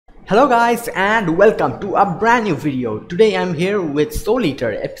Hello guys and welcome to a brand new video. Today I'm here with Soul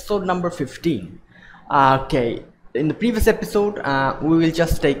Eater episode number 15. Okay, in the previous episode we will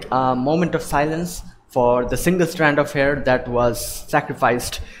just take a moment of silence for the single strand of hair that was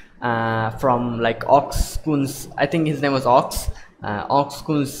sacrificed from like Ox Kun's, I think his name was Ox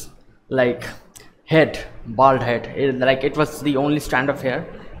Kun's like head, bald head. It was the only strand of hair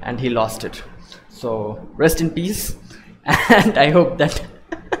and he lost it. So rest in peace and I hope that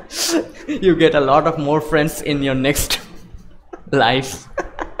you get a lot of more friends in your next life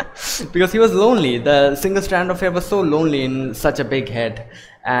because he was lonely. The single strand of hair was so lonely in such a big head,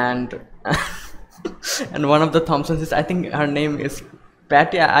 and and one of the Thompsons is, I think her name is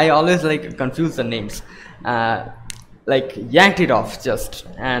Patty. I always like confuse the names. Like yanked it off just,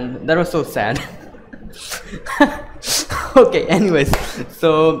 and that was so sad. Okay, anyways,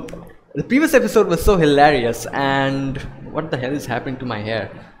 so the previous episode was so hilarious, and what the hell is happening to my hair?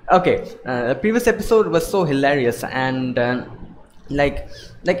 Okay, the previous episode was so hilarious, and like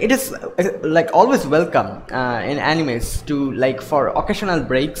it is like always welcome in animes to like for occasional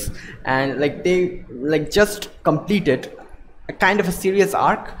breaks, and like they like just completed a kind of a serious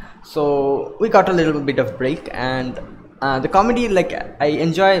arc, so we got a little bit of break. And the comedy, like I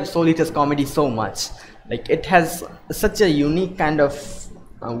enjoy Soul Eater's comedy so much. Like it has such a unique kind of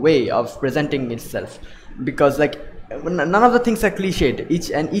way of presenting itself, because like none of the things are cliched. Each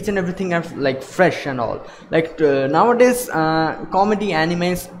and everything are like fresh and all. Like nowadays comedy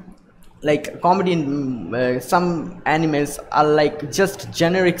animes, like comedy in some animes are like just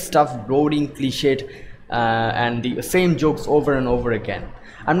generic stuff, boring, cliched, and the same jokes over and over again.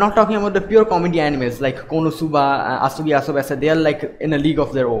 I'm not talking about the pure comedy animes like Konosuba, Asobi Asobase. They are like in a league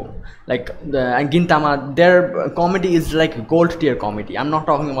of their own. Like and Gintama, their comedy is like gold tier comedy. I'm not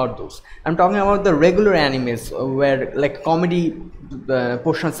talking about those. I'm talking about the regular animes where like comedy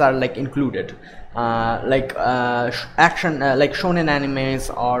portions are like included. Like action, like shonen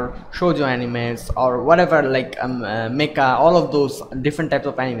animes or shoujo animes or whatever, like mecha, all of those different types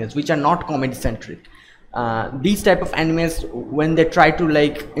of animes which are not comedy centric. These type of animes, when they try to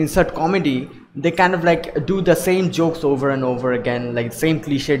like insert comedy, they kind of like do the same jokes over and over again, like same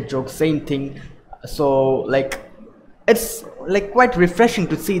cliched jokes, same thing. So like it's like quite refreshing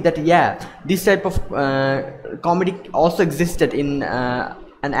to see that yeah, this type of comedy also existed in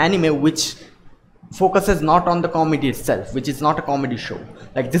an anime which focuses not on the comedy itself, which is not a comedy show.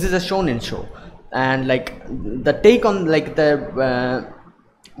 Like this is a shonen show, and like the take on like the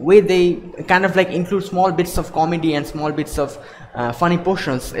way they kind of like include small bits of comedy and small bits of funny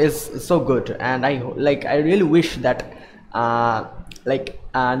portions is so good. And I really wish that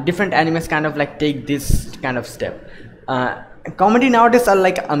different animes kind of like take this kind of step. Comedy nowadays are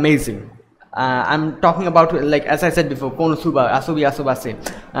like amazing. I'm talking about, like as I said before, Konosuba, Asobi Asobase,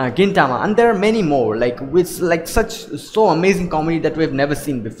 Gintama, and there are many more like with like so amazing comedy that we've never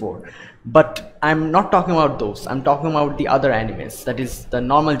seen before. But I'm not talking about those. I'm talking about the other animes, that is the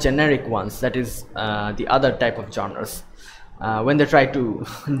normal generic ones, that is the other type of genres. When they try to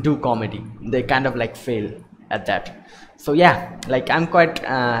do comedy, they kind of like fail at that. So yeah, like I'm quite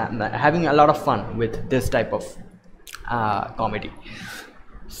having a lot of fun with this type of comedy.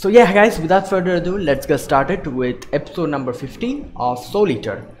 So yeah guys, without further ado, let's get started with episode number 15 of Soul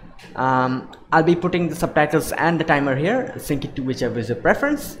Eater. I'll be putting the subtitles and the timer here. Sync it to whichever is your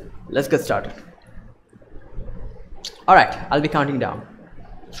preference. Let's get started. Alright, I'll be counting down.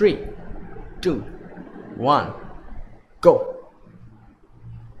 3, 2, 1, go.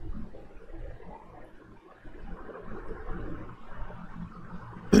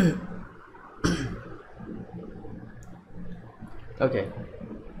 Okay.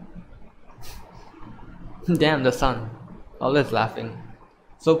 Damn, the sun. Always laughing.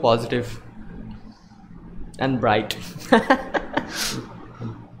 So positive. And bright.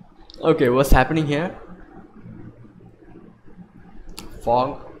 Okay, what's happening here?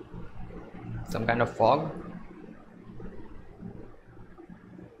 Fog. Some kind of fog.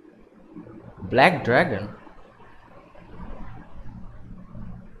 Black dragon.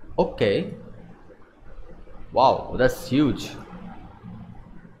 Okay. Wow, that's huge.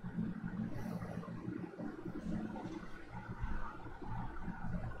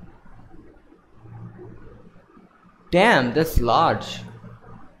 Damn, that's large.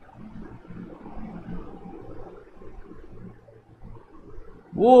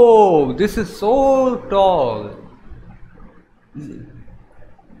 Whoa, this is so tall.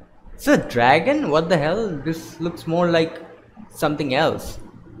 It's a dragon? What the hell? This looks more like something else.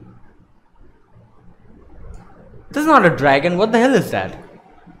 This is not a dragon. What the hell is that?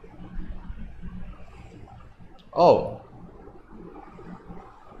 Oh.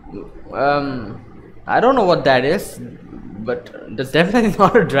 I don't know what that is, but that's definitely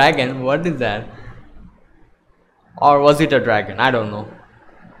not a dragon. What is that? Or was it a dragon? I don't know.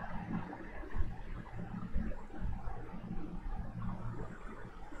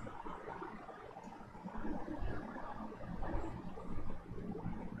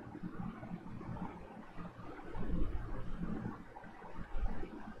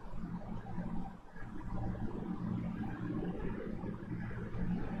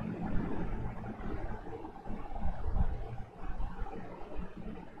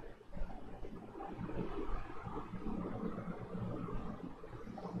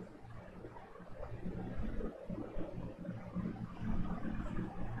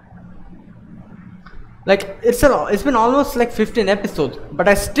 Like it's been almost like 15 episodes, but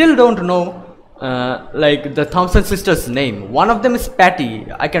I still don't know like the Thompson sisters name. One of them is Patty,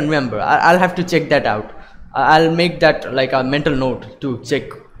 I can remember. I'll have to check that out. I'll make that like a mental note to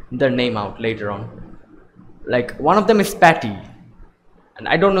check their name out later on. Like one of them is Patty, and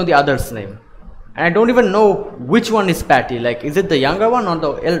I don't know the other's name, and I don't even know which one is Patty. Like, is it the younger one or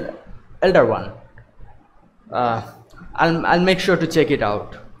the elder one? uh, I'll make sure to check it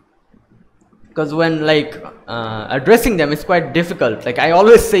out, because when like addressing them is quite difficult. Like I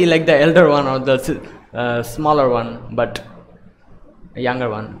always say like the elder one or the smaller one, but a younger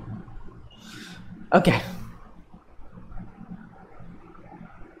one. Okay.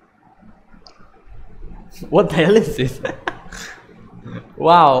 What the hell is this?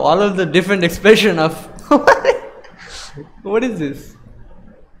 Wow, all of the different expression of what is this?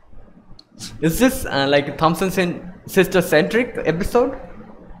 Is this like Thompson sister centric episode?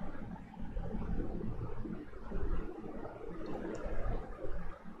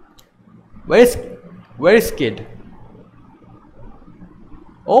 Where is where is Kid?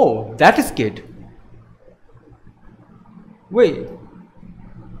 Oh, that is Kid. Wait,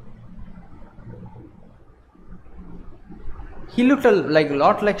 he looked like a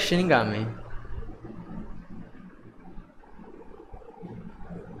lot like Shinigami.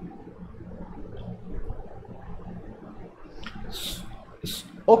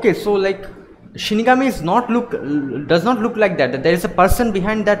 Okay, so like Shinigami is not look does not look like that. There is a person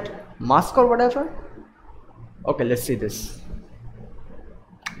behind that mask or whatever. Okay, let's see this.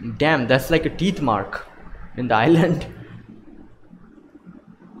 Damn, that's like a teeth mark in the island.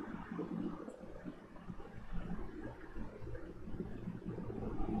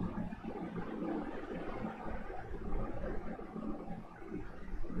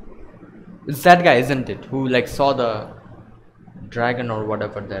 It's that guy, isn't it? Who like saw the dragon or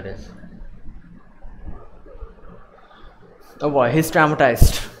whatever that is. Oh boy, he's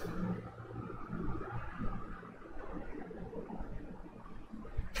traumatized.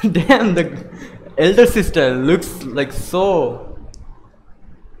 Damn, the elder sister looks like so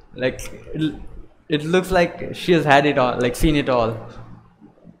like it looks like she has had it all, like seen it all.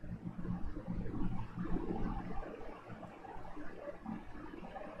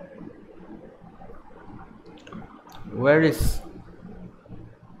 Where is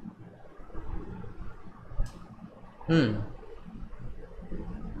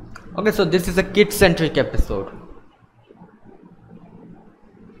okay, so this is a kid centric episode.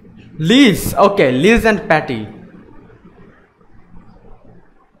 Liz, okay, Liz and Patty.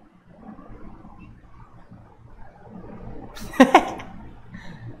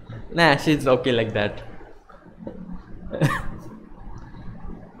 Nah, she's okay like that.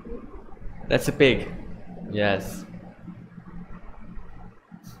 That's a pig. Yes.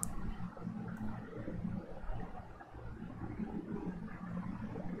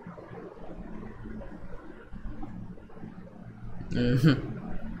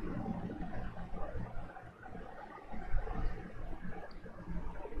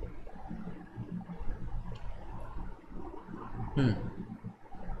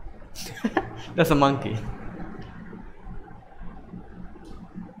 That's a monkey.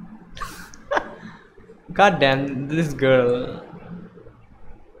 God damn, this girl.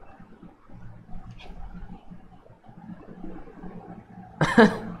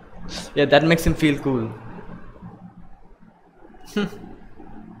 Yeah, that makes him feel cool.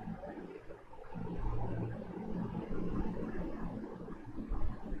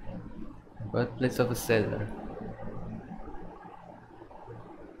 Birthplace of a sailor.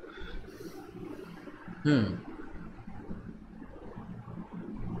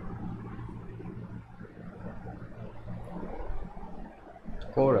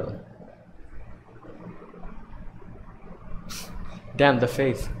 Coral. Damn, the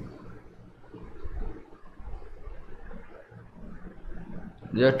face.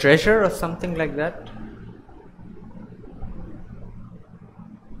 Your treasure or something like that?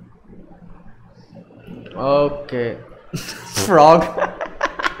 Okay. Frog.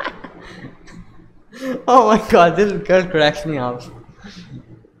 Oh my god, this girl cracks me up.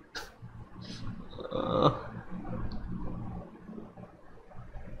 Uh,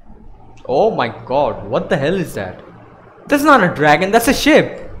 oh my god, what the hell is that? That's not a dragon, that's a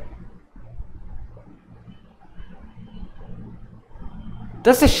ship.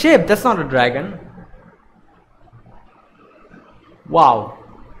 That's a ship, that's not a dragon. Wow.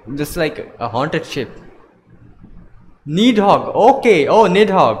 Just like a haunted ship. Nidhogg. Okay. Oh,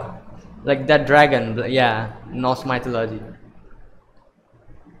 Nidhogg. Like that dragon. Yeah. Norse mythology.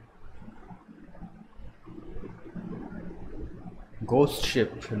 Ghost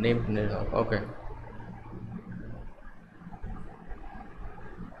ship named Nidhogg. Okay.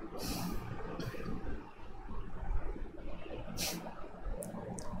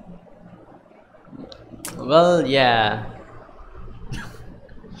 Well, yeah.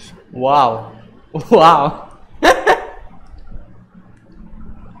 Wow. Wow.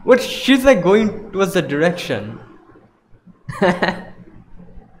 What? She's like going towards the direction.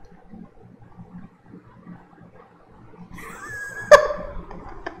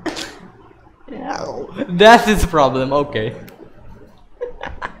 That's his problem. Okay.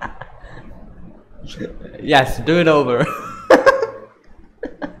 Yes, do it over.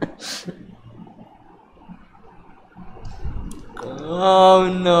 Oh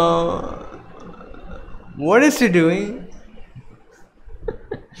no. What is she doing?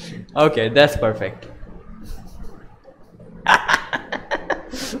 Okay, that's perfect.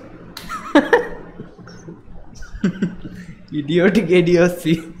 Idiotic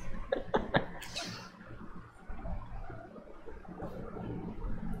idiocy.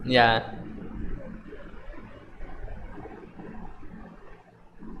 Yeah.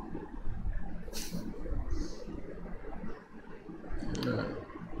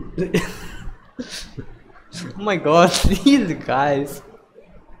 Oh my god, these guys.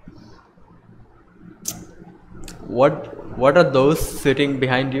 What are those sitting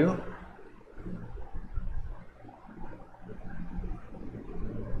behind you?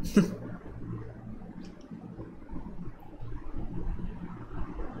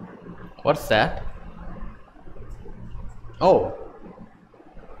 What's that? Oh.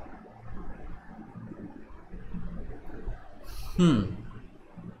 Hmm.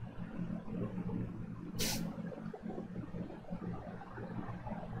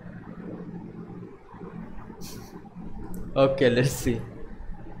 Okay, let's see.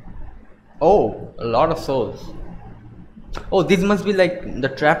 Oh, a lot of souls. Oh, these must be like the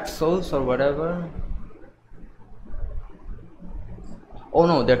trapped souls or whatever. Oh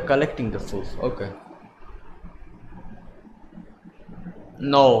no, they're collecting the souls. Okay.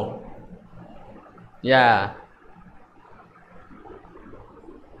 No. Yeah.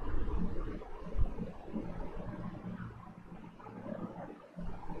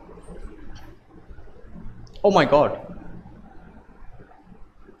 Oh my god.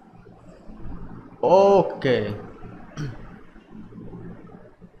 Okay.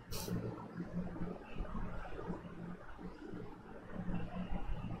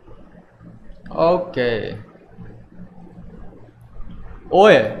 Okay. Oh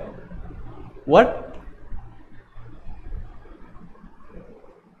yeah. What?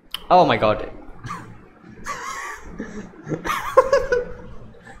 Oh my god.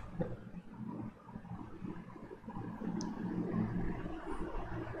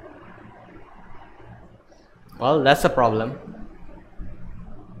 Well, that's a problem.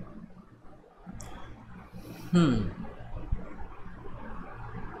 Hmm.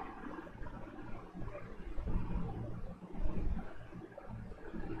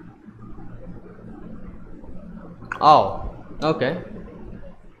 Oh. Okay.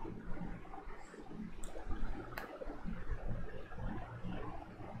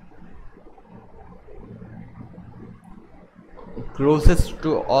 Closest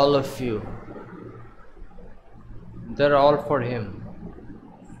to all of you. They're all for him.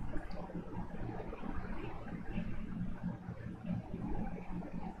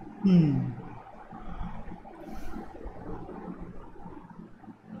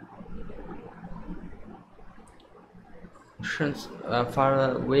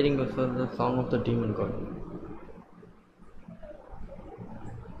 Far waiting for the song of the demon god.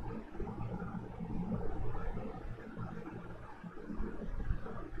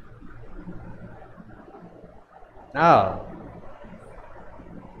 Oh.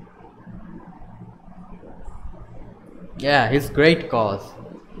 Yeah, his great cause.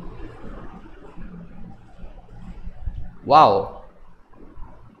 Wow.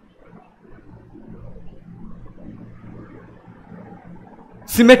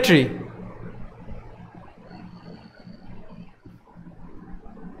 Symmetry.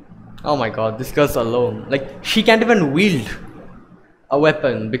 Oh my god, this girl's alone. Like, she can't even wield a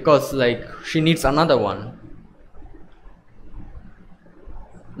weapon because, like, she needs another one.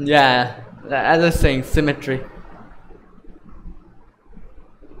 Yeah, as I was saying, symmetry.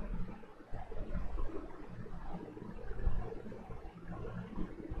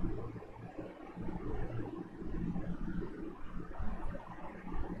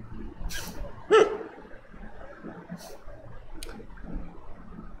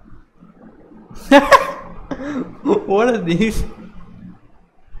 What are these?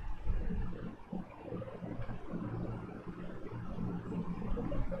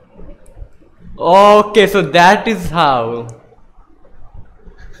 Okay, so that is how.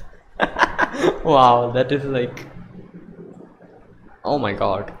 Wow, that is like. Oh my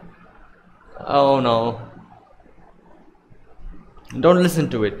god. Oh no. Don't listen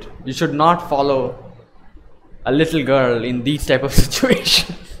to it. You should not follow a little girl in these type of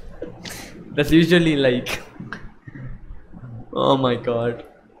situations. That's usually like. Oh my god.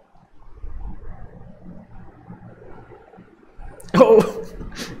 Oh.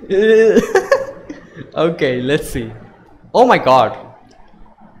 Okay, let's see. Oh my god.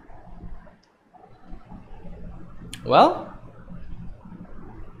 Well.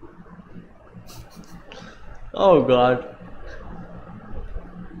 Oh god.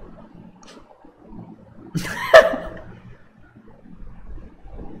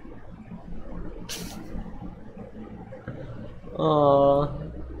 Oh.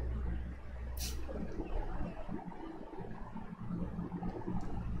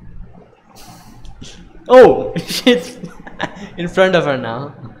 Oh, she's in front of her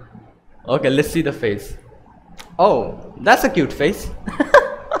now. Okay, let's see the face. Oh, that's a cute face.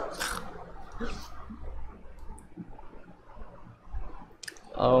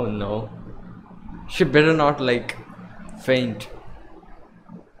 Oh no. She better not like faint.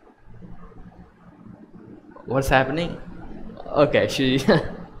 What's happening? Okay, she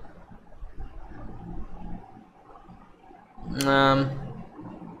um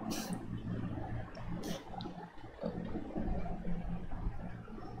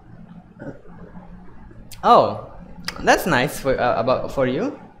oh, that's nice for about for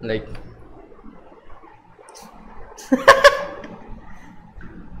you. Like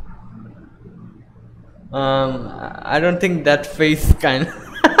I don't think that face kind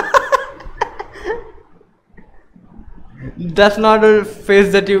that's not a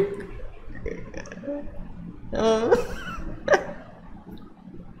face that you uh,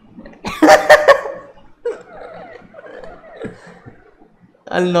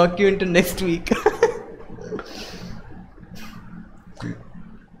 I'll knock you into next week.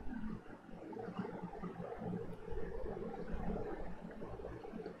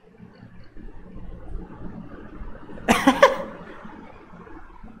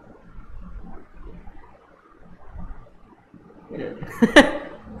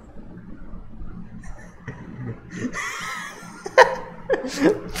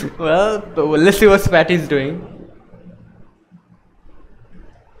 Well, let's see what Patty's doing.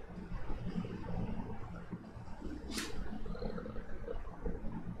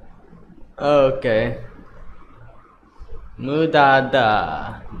 Okay.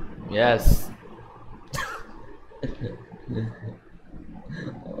 Mudada. Yes.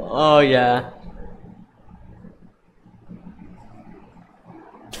 Oh yeah.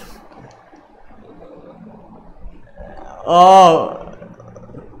 Oh.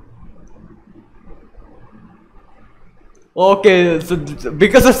 Okay, so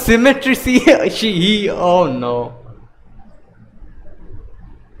because of symmetry, see, he, oh no.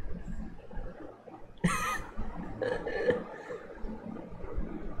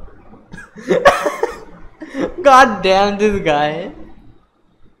 God damn this guy.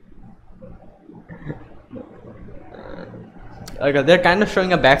 Okay, they're kind of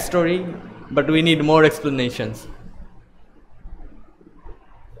showing a backstory, but we need more explanations.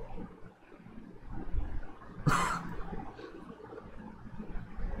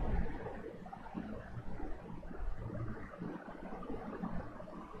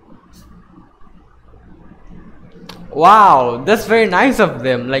 Wow, that's very nice of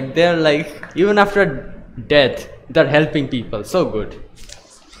them. Like they're like even after death, they're helping people. So good.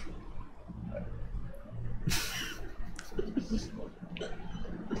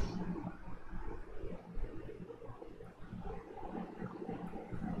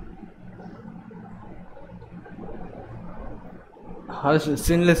 How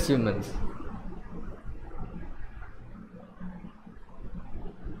sinless humans.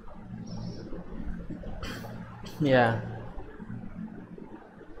 Yeah.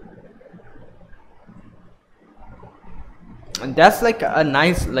 And that's like a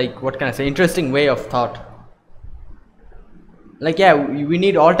nice, like, what can I say, interesting way of thought. Like, yeah, we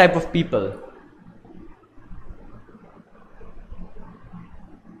need all type of people.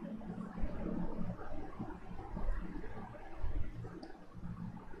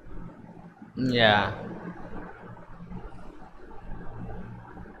 Yeah.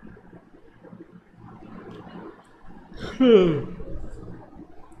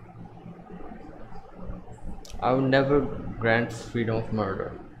 I would never grant freedom of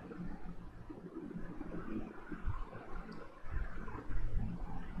murder.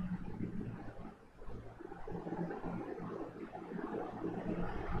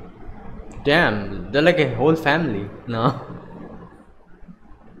 Damn, they're like a whole family. No.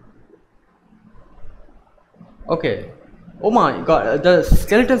 Okay. Oh my god, the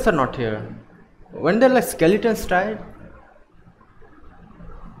skeletons are not here. When they're like skeletons tried?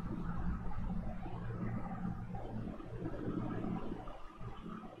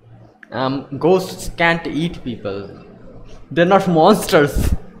 Ghosts can't eat people. They're not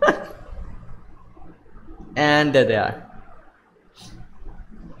monsters. And there they are.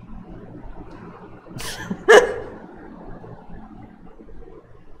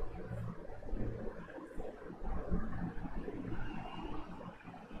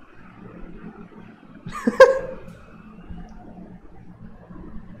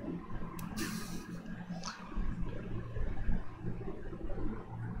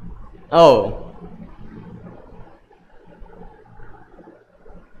 Oh.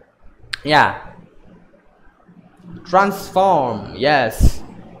 Yeah. Transform. Yes.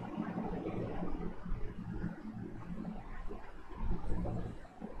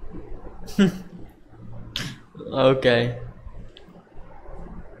 Okay.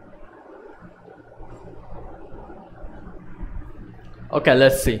 Okay,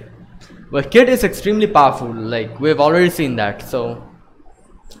 let's see. Well, Kid is extremely powerful. Like, we've already seen that. So.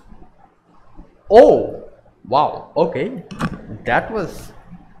 Oh. Wow. Okay. That was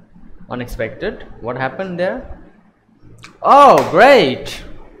unexpected. What happened there? Oh, great.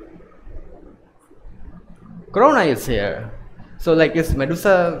 Corona is here. So, like, is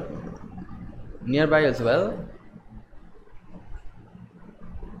Medusa nearby as well?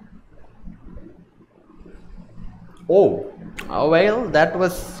 Oh, oh well, that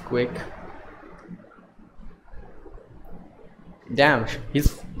was quick. Damn,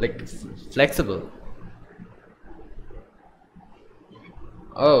 he's like flexible.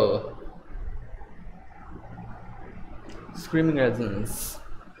 Oh, screaming resonance.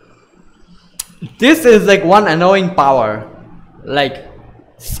 This is like one annoying power, like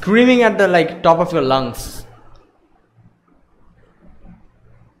screaming at the like top of your lungs.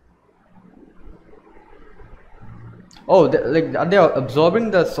 Oh, like are they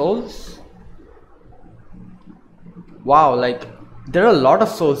absorbing the souls? Wow, like there are a lot of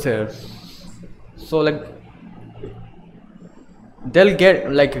souls here. So like they'll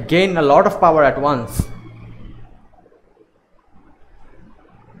get like gain a lot of power at once.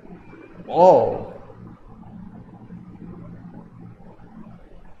 Oh,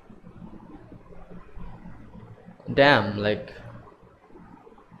 damn, like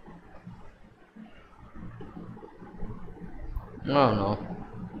no, no.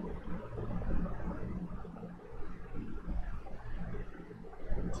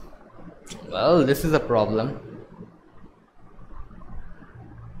 Well, this is a problem.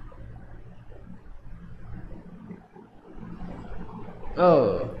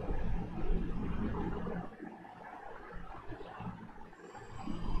 Oh,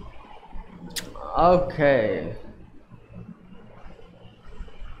 okay.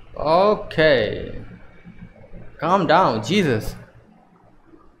 Okay. Calm down, Jesus.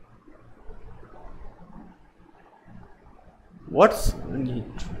 What's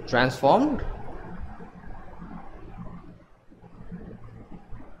transformed?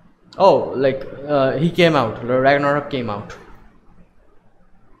 Oh, like he came out. Ragnarok came out.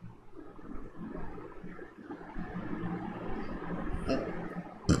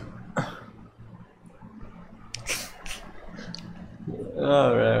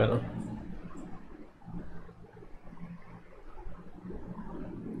 Oh, right.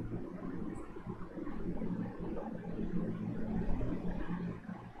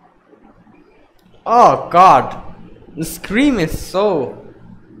 Oh God, the scream is so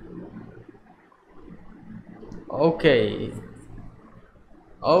okay.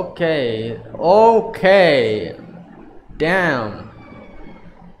 Okay. Okay. Damn.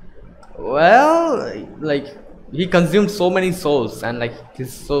 Well, like he consumed so many souls and like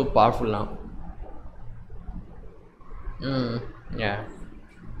he's so powerful now. Yeah.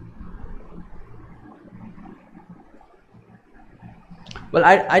 Well,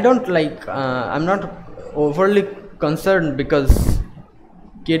 I don't like, I'm not overly concerned because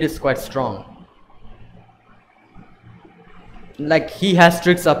Kid is quite strong. Like, he has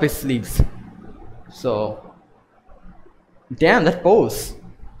tricks up his sleeves. So, damn, that pose.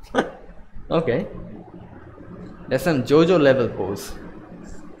 Okay. That's some JoJo level pose.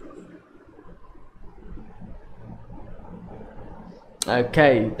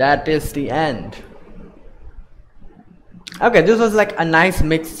 Okay, that is the end. Okay, this was like a nice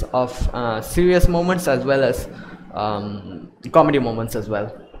mix of serious moments as well as comedy moments as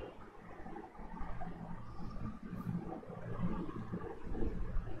well.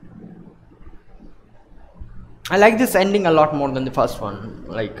 I like this ending a lot more than the first one.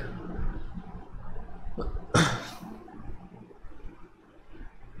 Like,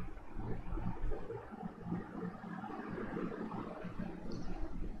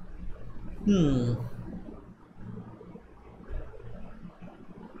 hmm.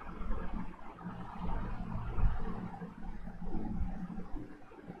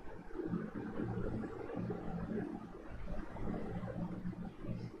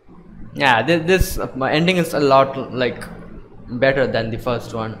 Yeah, this ending is a lot like better than the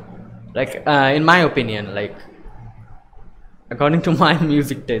first one. Like, in my opinion, like according to my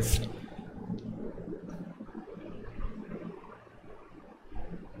music taste.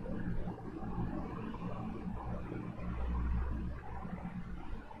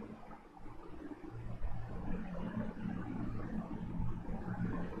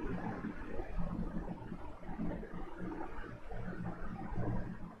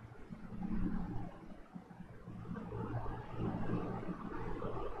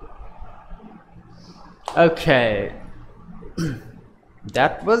 Okay,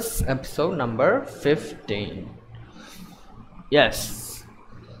 that was episode number 15. Yes.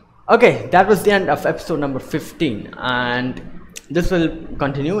 Okay, that was the end of episode number 15, and this will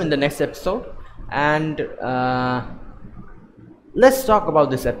continue in the next episode. And let's talk about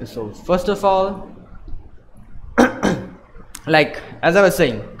this episode. First of all, like as I was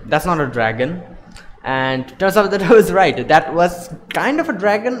saying, that's not a dragon, and turns out that I was right. That was kind of a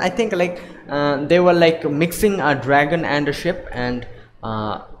dragon. I think like they were like mixing a dragon and a ship, and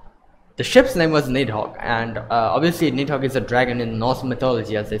the ship's name was Nidhogg, and obviously Nidhogg is a dragon in Norse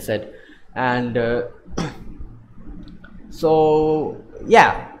mythology, as they said. And so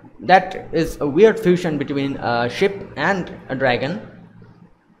yeah, that is a weird fusion between a ship and a dragon.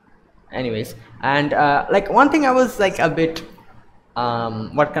 Anyways, and like one thing I was like a bit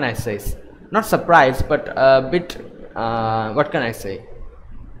what can I say, not surprised but a bit what can I say,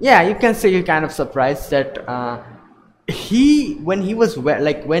 yeah, you can say you're kind of surprised that he when he was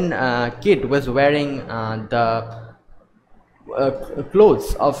when Kid was wearing the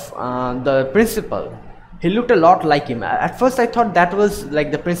clothes of the principal, he looked a lot like him. At first I thought that was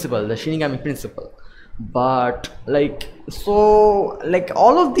like the principal, the Shinigami principal, but like, so like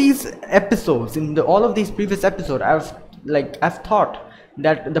all of these episodes, in all of these previous episodes, I've thought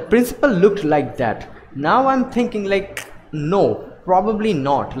that the principal looked like that. Now I'm thinking like, no, probably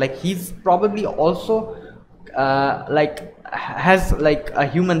not. Like he's probably also like has like a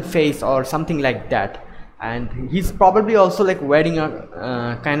human face or something like that, and he's probably also like wearing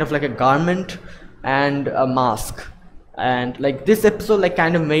a kind of like a garment and a mask. And like this episode like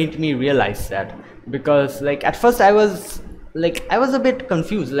kind of made me realize that, because like at first I was a bit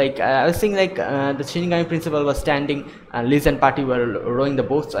confused. Like I was thinking like the Shinigami principal was standing and Liz and Patty were rowing the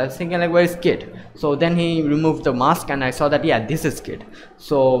boat, so I was thinking like, where is Kid? So then he removed the mask and I saw that, yeah, this is Kid.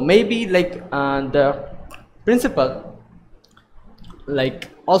 So maybe like the principal like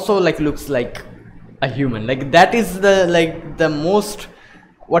also like looks like a human. Like that is the like the most,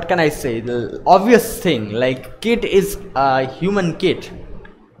 what can I say, the obvious thing. Like Kid is a human kid,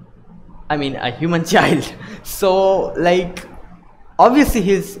 I mean a human child. So like obviously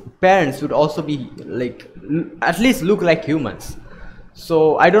his parents would also be like at least look like humans.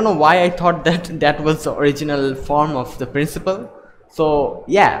 So I don't know why I thought that that was the original form of the principal. So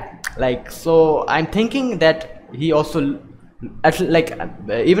yeah, like, so I'm thinking that he also like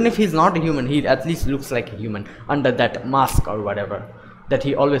even if he's not a human, he at least looks like a human under that mask or whatever that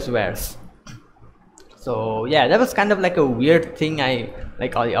he always wears. So yeah, that was kind of like a weird thing. I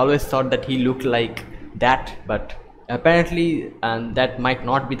always thought that he looked like that, but apparently that might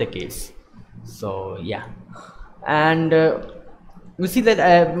not be the case. So yeah, and we see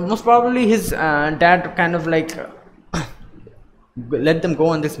that most probably his dad kind of like let them go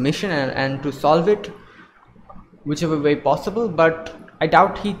on this mission and to solve it whichever way possible. But I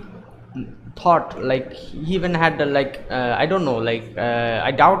doubt he thought like he even had the like I don't know, like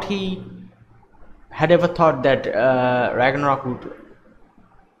I doubt he had ever thought that Ragnarok would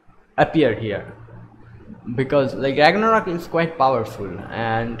appear here, because like Ragnarok is quite powerful,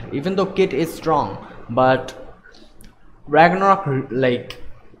 and even though Kit is strong, but Ragnarok like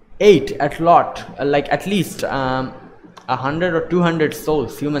ate at lot, like at least 100 or 200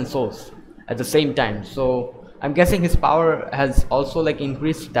 souls, human souls, at the same time. So I'm guessing his power has also like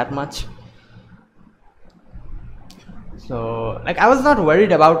increased that much. So like I was not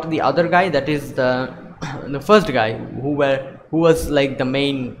worried about the other guy, that is the the first guy who was like the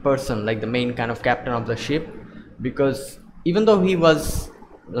main person, like the main kind of captain of the ship, because even though he was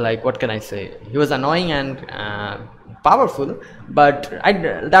like, what can I say, he was annoying and powerful, but I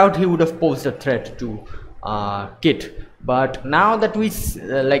doubt he would have posed a threat to Kit. But now that we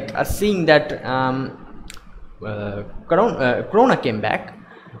like are seeing that Corona came back,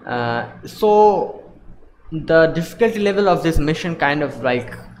 so the difficulty level of this mission kind of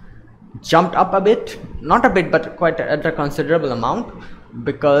like jumped up a bit, not a bit but quite at a considerable amount,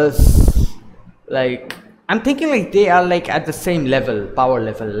 because like I'm thinking like they are like at the same level, power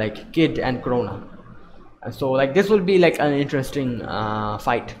level, like Kid and Corona. So like this will be like an interesting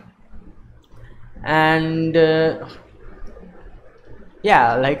fight. And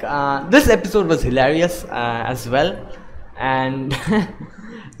yeah, like this episode was hilarious as well. And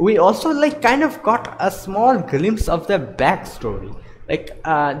we also like kind of got a small glimpse of their backstory. Like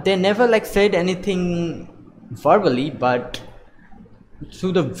they never like said anything verbally, but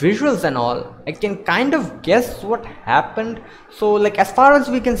through the visuals and all, I can kind of guess what happened. So like as far as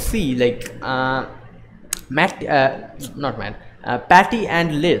we can see, like Patty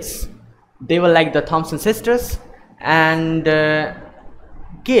and Liz, they were like the Thompson sisters, and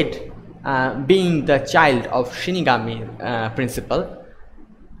Kid, being the child of Shinigami principal,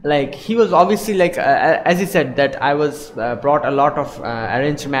 like he was obviously like as he said that I was brought a lot of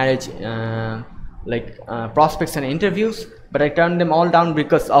arranged marriage prospects and interviews, but I turned them all down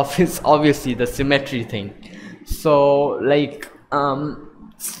because of his obviously the symmetry thing. So like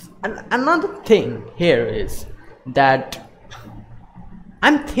another thing here is that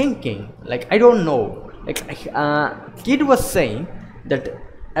I'm thinking, like I don't know, like Kid was saying that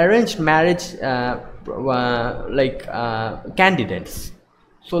arranged marriage candidates.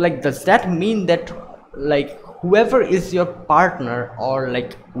 So like does that mean that like whoever is your partner or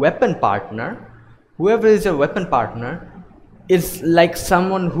like weapon partner, whoever is your weapon partner is like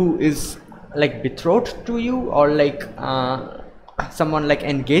someone who is like betrothed to you, or like someone like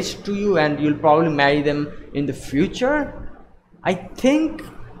engaged to you, and you'll probably marry them in the future? I think,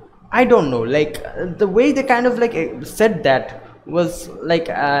 I don't know, like the way they kind of like said that was like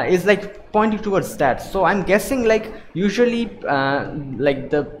is like pointing towards that. So I'm guessing like usually like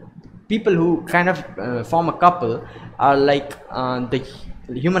the people who kind of form a couple are like the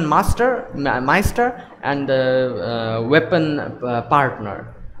human meister and the weapon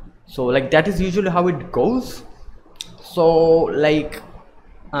partner. So like that is usually how it goes. So like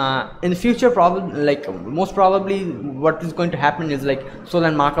in the future, probably like most probably what is going to happen is like Sol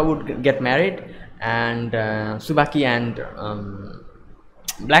and Maka would get married, and Tsubaki and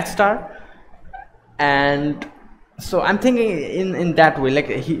Black Star. And so I'm thinking in that way,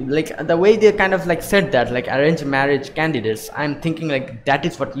 like the way they kind of like said that, like arranged marriage candidates, I'm thinking like that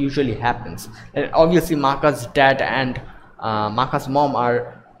is what usually happens. And obviously Maka's dad and Maka's mom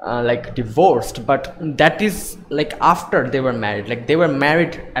are like divorced, but that is like after they were married, like they were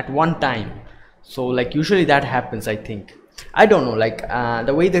married at one time. So like usually that happens, I think. I don't know, like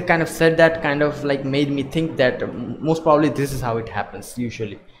the way they kind of said that kind of like made me think that most probably this is how it happens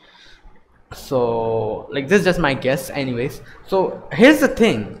usually. So like this is just my guess anyways. So here's the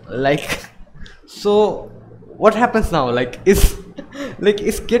thing, like so what happens now, like is like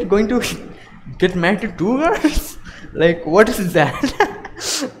is Kid going to get married to two girls? Like what is that?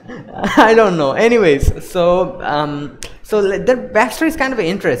 I don't know. Anyways, so their backstory is kind of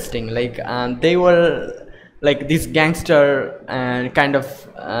interesting. Like they were like these gangster and kind of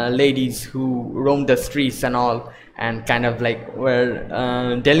ladies who roamed the streets and all, and kind of like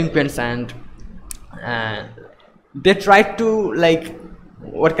were delinquents, and they tried to like,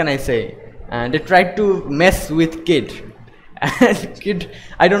 what can I say? They tried to mess with Kid. And Kid,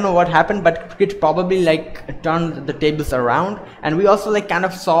 I don't know what happened, but Kid probably like turned the tables around. And we also like kind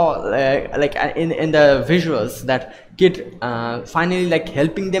of saw like in the visuals that Kid finally like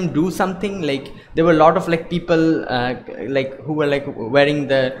helping them do something. Like there were a lot of like people like who were like wearing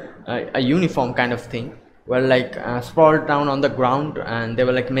the a uniform kind of thing, were like sprawled down on the ground, and they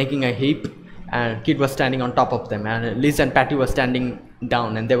were like making a heap, and Kid was standing on top of them, and Liz and Patty were standing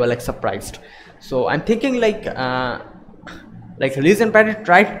down, and they were like surprised. So I'm thinking like Liz and Patty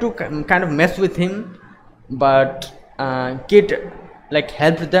tried to kind of mess with him, but Kid like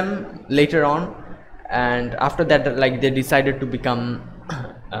helped them later on, and after that like they decided to become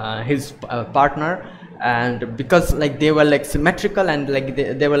his partner. And because like they were like symmetrical and like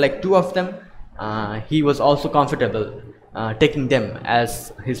they were like two of them, he was also comfortable taking them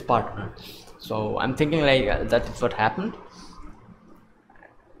as his partner. So I'm thinking like that is what happened.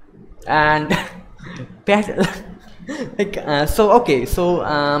 And Pat, like so okay,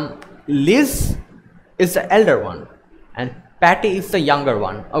 so Liz is the elder one and Patty is the younger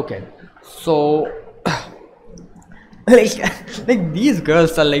one. Okay, so like like these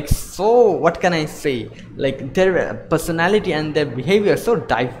girls are like, so what can I say, like their personality and their behavior so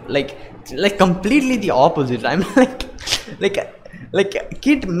like completely the opposite. I'm like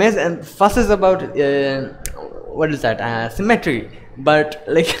kid mess and fusses about what is that, symmetry, but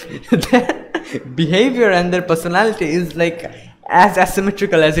like their behavior and their personality is like as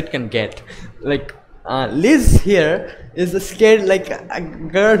asymmetrical as it can get. Like Liz here is a scared like a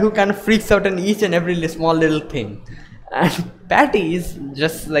girl who kind of freaks out on each and every small little thing, and Patty is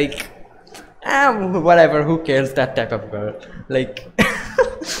just like whatever, who cares, that type of girl. Like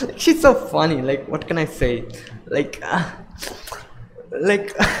she's so funny, like what can I say, like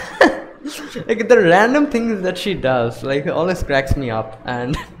like like the random things that she does like always cracks me up.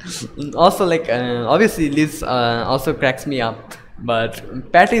 And also like obviously Liz also cracks me up,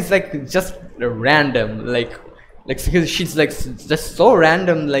 but Patty is like just random, like she's like just so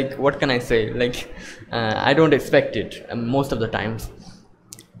random, like what can I say, like I don't expect it most of the times.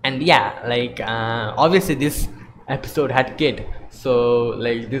 And yeah, like obviously this episode had kid, so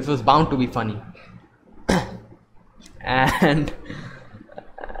like this was bound to be funny. And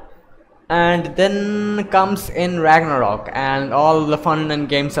then comes in Ragnarok, and all the fun and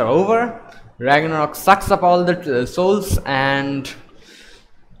games are over. Ragnarok sucks up all the souls, and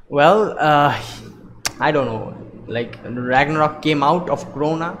well, I don't know, like Ragnarok came out of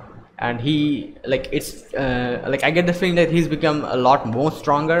Krona, and he like it's like I get the feeling that he's become a lot more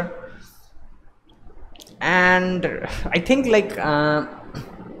stronger. And I think like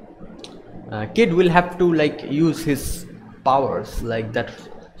Kid will have to like use his powers, like that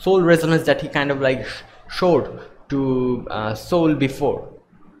soul resonance that he kind of like showed to Soul before.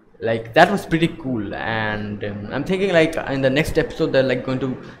 Like that was pretty cool. And I'm thinking like in the next episode they're like going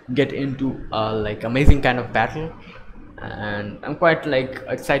to get into like amazing kind of battle, and I'm quite like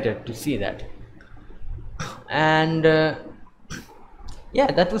excited to see that. And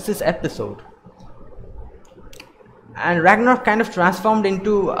yeah, that was this episode. And Ragnarok kind of transformed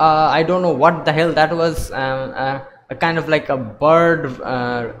into I don't know what the hell that was, a kind of like a bird,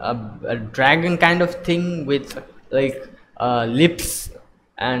 a dragon kind of thing with like lips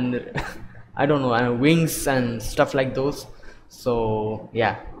and I don't know, wings and stuff like those. So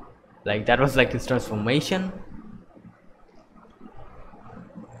yeah, like that was like his transformation.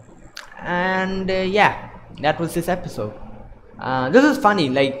 And yeah, that was this episode. This is funny,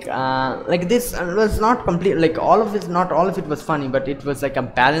 like this was not complete, like all of it, not all of it was funny, but it was like a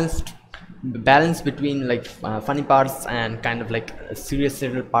balance between like funny parts and kind of like a serious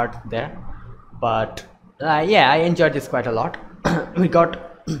little part there. But yeah, I enjoyed this quite a lot. We got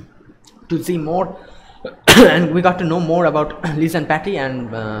to see more and we got to know more about Liz and Patty and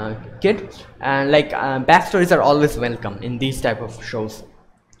Kid, and like backstories are always welcome in these type of shows.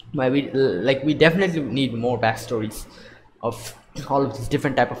 But we definitely need more backstories of all of these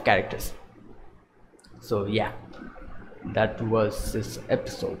different type of characters. So yeah, that was this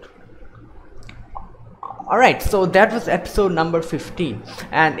episode. Alright, so that was episode number 15.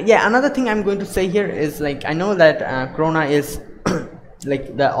 And yeah, another thing I'm going to say here is like, I know that Krona is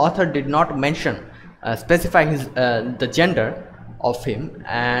like the author did not mention specify his the gender of him,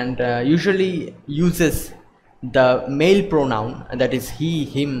 and usually uses the male pronoun, that is he,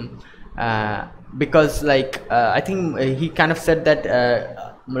 him, because like I think he kind of said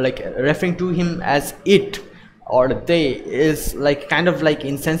that like referring to him as it or they is like kind of like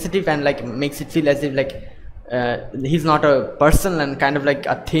insensitive and like makes it feel as if like he's not a person and kind of like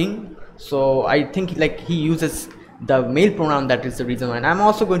a thing. So I think like he uses the male pronoun, that is the reason why. And I'm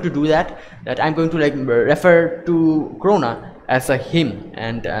also going to do that I'm going to like refer to Krona as a him,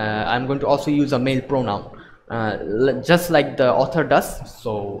 and I'm going to also use a male pronoun just like the author does.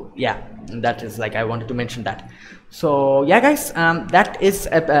 So yeah, that is like I wanted to mention that. So yeah guys, that is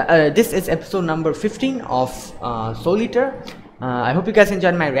this is episode number 15 of Soul Eater. I hope you guys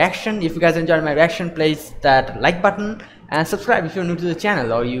enjoyed my reaction. If you guys enjoyed my reaction, please that like button and subscribe if you're new to the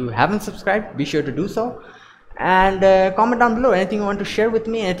channel or you haven't subscribed, be sure to do so. And comment down below anything you want to share with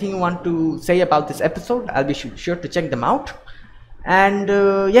me, anything you want to say about this episode. I'll be sure to check them out. And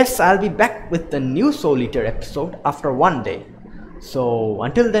yes, I'll be back with the new Soul Eater episode after one day. So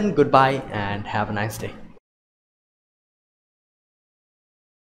until then, goodbye and have a nice day.